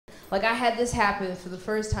Like, I had this happen for the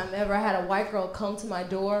first time ever. I had a white girl come to my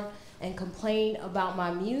door and complain about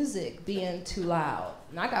my music being too loud.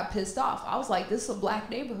 And I got pissed off. I was like, this is a black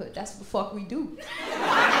neighborhood. That's what the fuck we do.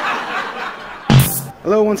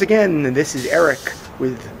 Hello once again, this is Eric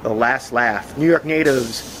with The Last Laugh, New York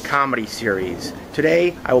Natives comedy series.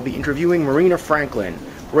 Today, I will be interviewing Marina Franklin,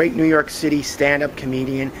 great New York City stand-up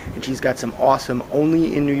comedian, and she's got some awesome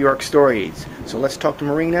only in New York stories. So let's talk to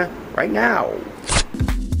Marina right now.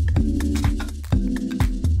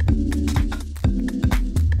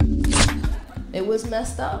 It was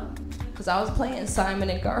messed up, because I was playing Simon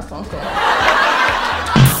and Garfunkel.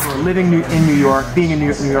 Living in New York, being a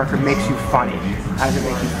New Yorker makes you funny. How does it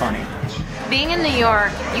make you funny? Being in New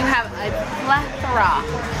York, you have a plethora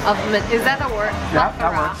of, is that the word? Yeah,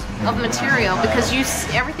 that works. Of material, because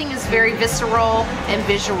everything is very visceral and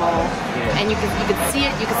visual, and you can see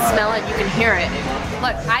it, you can smell it, you can hear it.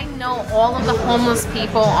 Look, I know all of the homeless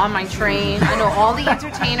people on my train. I know all the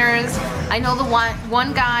entertainers. I know the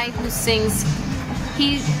one guy who sings.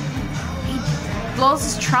 He blows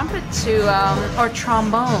his trumpet to, or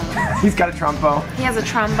trombone. He's got a trombone. He has a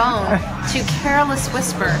trombone to Careless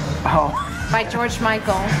Whisper. Oh. By George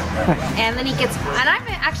Michael. And then he gets, and I've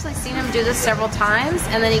actually seen him do this several times,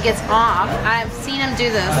 and then he gets off. I've seen him do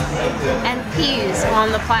this and pees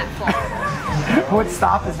on the platform. What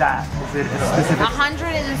stop is that? Is it a specific?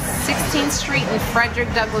 116th Street and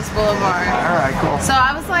Frederick Douglass Boulevard. All right, cool. So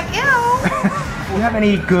I was like, ew. Do you have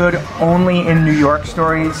any good only in New York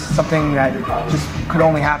stories? Something that just could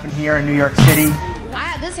only happen here in New York City? I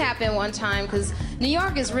had this happen one time, because New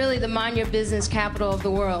York is really the mind your business capital of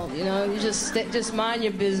the world. You know, you just mind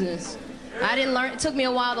your business. I didn't learn, it took me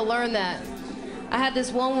a while to learn that. I had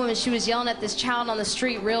this one woman, she was yelling at this child on the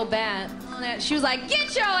street real bad. She was like,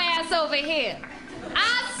 get your ass over here.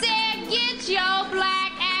 I said, get your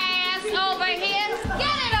black ass over here.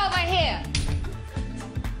 Get it over here.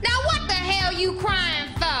 Now what the hell you crying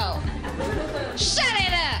for? Shut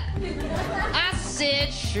it up. I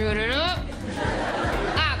said, shut it up.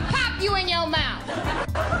 I'll pop you in your mouth.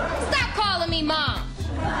 Stop calling me mom.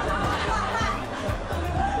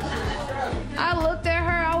 I looked at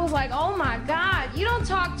her, I was like, oh my God, you don't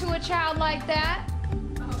talk to a child like that.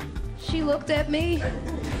 She looked at me.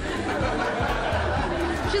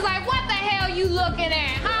 She's like, what the hell you looking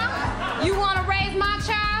at, huh? You want to raise my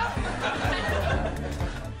child?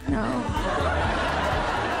 No.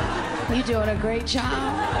 You're doing a great job.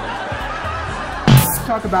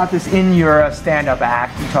 Talk about this in your stand-up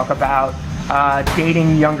act. You talk about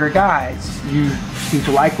dating younger guys. You seem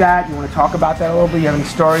to like that. You want to talk about that a little bit? You have any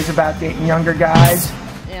stories about dating younger guys?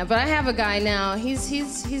 Yeah, but I have a guy now.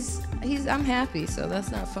 I'm happy, so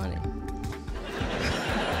that's not funny.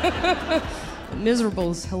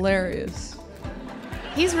 Miserable's hilarious.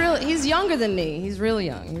 He's younger than me. He's really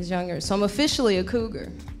young. He's younger. So I'm officially a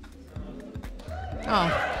cougar. Oh,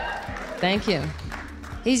 thank you.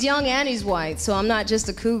 He's young and he's white, so I'm not just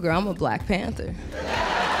a cougar, I'm a Black Panther.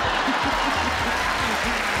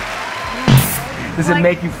 Does it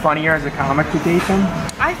make you funnier as a comic to date him?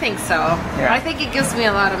 I think so. Yeah. I think it gives me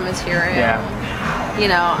a lot of material. Yeah. You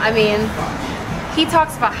know, I mean, he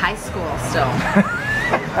talks about high school still.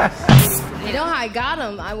 You know how I got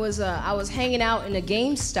him? I was hanging out in a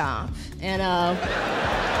GameStop, and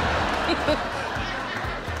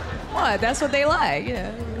what? That's what they like,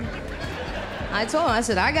 yeah. I told him, I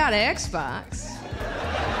said, I got an Xbox.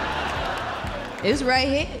 It's right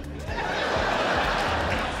here.